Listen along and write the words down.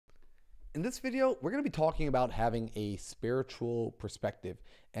In this video, we're going to be talking about having a spiritual perspective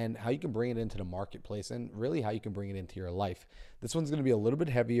and how you can bring it into the marketplace and really how you can bring it into your life. This one's going to be a little bit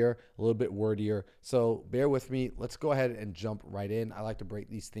heavier, a little bit wordier, so bear with me. Let's go ahead and jump right in. I like to break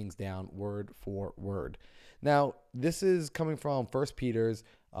these things down word for word. Now, this is coming from 1 Peter's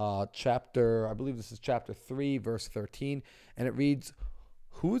chapter, I believe this is chapter 3, verse 13, and it reads,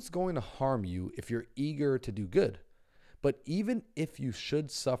 "Who's going to harm you if you're eager to do good? But even if you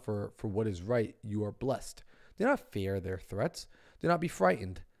should suffer for what is right, you are blessed. Do not fear their threats. Do not be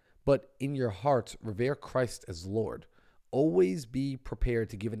frightened. But in your hearts, revere Christ as Lord. Always be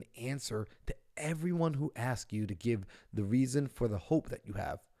prepared to give an answer to everyone who asks you to give the reason for the hope that you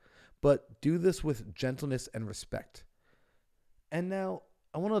have. But do this with gentleness and respect." And now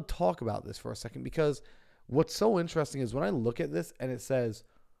I want to talk about this for a second because what's so interesting is when I look at this and it says,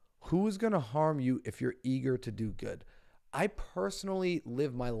 "Who is going to harm you if you're eager to do good?" I personally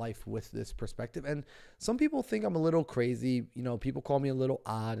live my life with this perspective, and some people think I'm a little crazy. People call me a little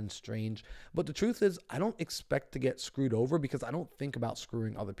odd and strange, but the truth is I don't expect to get screwed over because I don't think about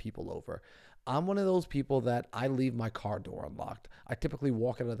screwing other people over. I'm one of those people that I leave my car door unlocked. I typically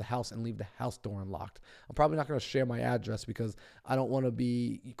walk out of the house and leave the house door unlocked. I'm probably not going to share my address because I don't want to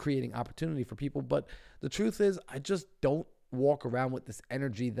be creating opportunity for people, but the truth is I just don't walk around with this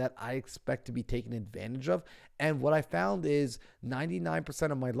energy that I expect to be taken advantage of. And what I found is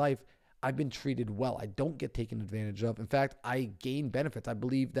 99% of my life, I've been treated well. I don't get taken advantage of. In fact, I gain benefits. I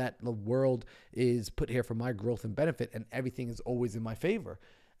believe that the world is put here for my growth and benefit, and everything is always in my favor.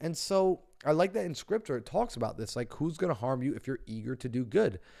 And so I like that in scripture, it talks about this, like who's going to harm you if you're eager to do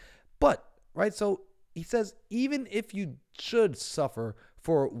good. But, right, so he says, even if you should suffer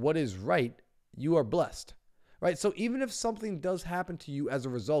for what is right, you are blessed. Right. So even if something does happen to you as a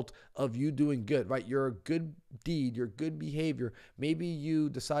result of you doing good, right, your good deed, your good behavior, maybe you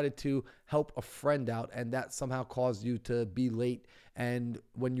decided to help a friend out and that somehow caused you to be late. And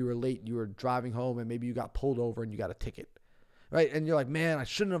when you were late, you were driving home and maybe you got pulled over and you got a ticket. Right. And you're like, man, I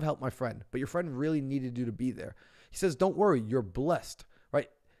shouldn't have helped my friend. But your friend really needed you to be there. He says, don't worry, you're blessed.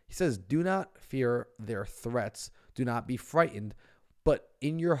 Right. He says, do not fear their threats. Do not be frightened. But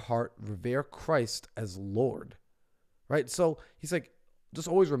in your heart, revere Christ as Lord, right? So he's like, just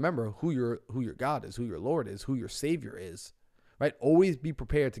always remember who your God is, who your Lord is, who your Savior is, right? Always be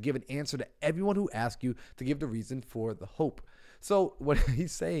prepared to give an answer to everyone who asks you to give the reason for the hope. So what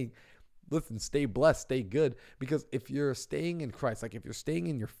he's saying, listen, stay blessed, stay good, because if you're staying in Christ, like if you're staying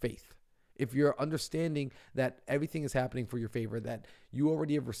in your faith, if you're understanding that everything is happening for your favor, that you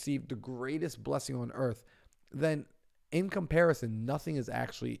already have received the greatest blessing on earth, then in comparison, nothing is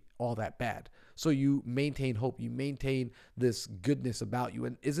actually all that bad. So you maintain hope. You maintain this goodness about you.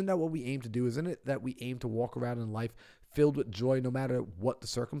 And isn't that what we aim to do? Isn't it that we aim to walk around in life filled with joy no matter what the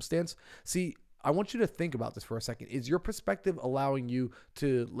circumstance? See, I want you to think about this for a second. Is your perspective allowing you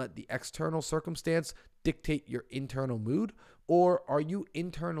to let the external circumstance dictate your internal mood? Or are you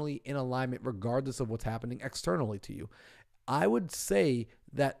internally in alignment regardless of what's happening externally to you? I would say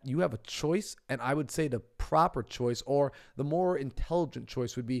that you have a choice, and I would say the proper choice or the more intelligent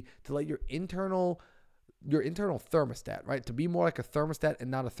choice would be to let your internal thermostat, right? To be more like a thermostat and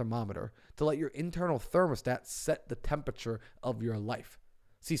not a thermometer. To let your internal thermostat set the temperature of your life.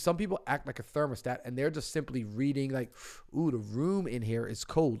 See, some people act like a thermostat and they're just simply reading like, ooh, the room in here is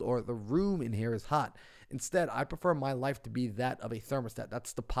cold or the room in here is hot. Instead, I prefer my life to be that of a thermostat.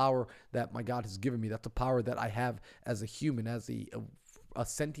 That's the power that my God has given me. That's the power that I have as a human, as a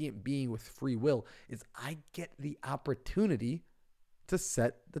sentient being with free will, is I get the opportunity to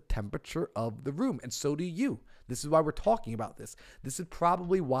set the temperature of the room. And so do you. This is why we're talking about this. This is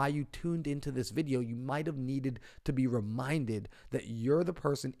probably why you tuned into this video. You might have needed to be reminded that you're the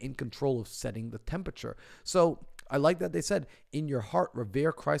person in control of setting the temperature. So I like that they said, in your heart,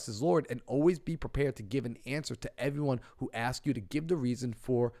 revere Christ as Lord, and always be prepared to give an answer to everyone who asks you to give the reason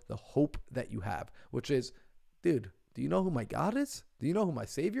for the hope that you have, which is, dude, do you know who my God is? Do you know who my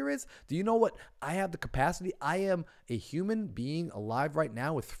Savior is? Do you know what I have the capacity? I am a human being alive right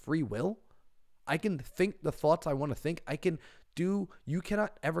now with free will. I can think the thoughts I want to think. You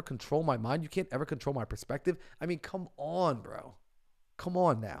cannot ever control my mind. You can't ever control my perspective. I mean, come on, bro. Come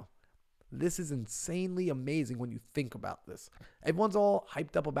on now. This is insanely amazing when you think about this. Everyone's all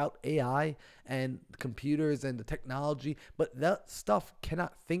hyped up about AI and computers and the technology, but that stuff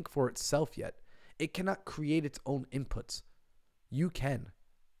cannot think for itself yet. It cannot create its own inputs. You can.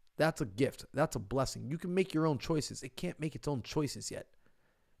 That's a gift. That's a blessing. You can make your own choices. It can't make its own choices yet.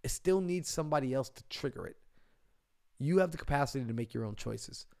 It still needs somebody else to trigger it. You have the capacity to make your own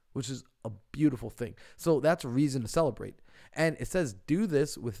choices. which is a beautiful thing. So that's a reason to celebrate. And it says, do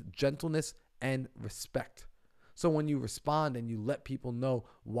this with gentleness and respect. So when you respond and you let people know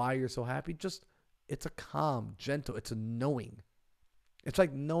why you're so happy, it's a calm, gentle, it's a knowing. It's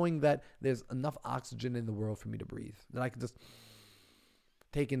like knowing that there's enough oxygen in the world for me to breathe, that I can just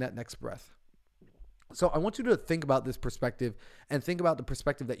take in that next breath. So I want you to think about this perspective and think about the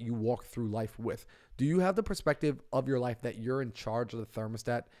perspective that you walk through life with. Do you have the perspective of your life that you're in charge of the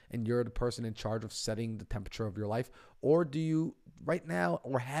thermostat and you're the person in charge of setting the temperature of your life? Or do you right now,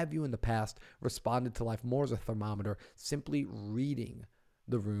 or have you in the past, responded to life more as a thermometer, simply reading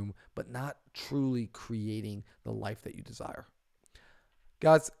the room, but not truly creating the life that you desire?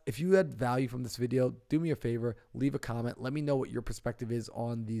 Guys, if you had value from this video, do me a favor, leave a comment. Let me know what your perspective is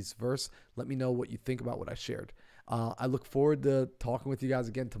on these verses. Let me know what you think about what I shared. I look forward to talking with you guys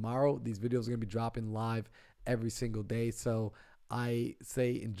again tomorrow. These videos are going to be dropping live every single day. So I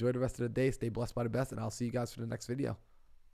say enjoy the rest of the day. Stay blessed by the best, and I'll see you guys for the next video.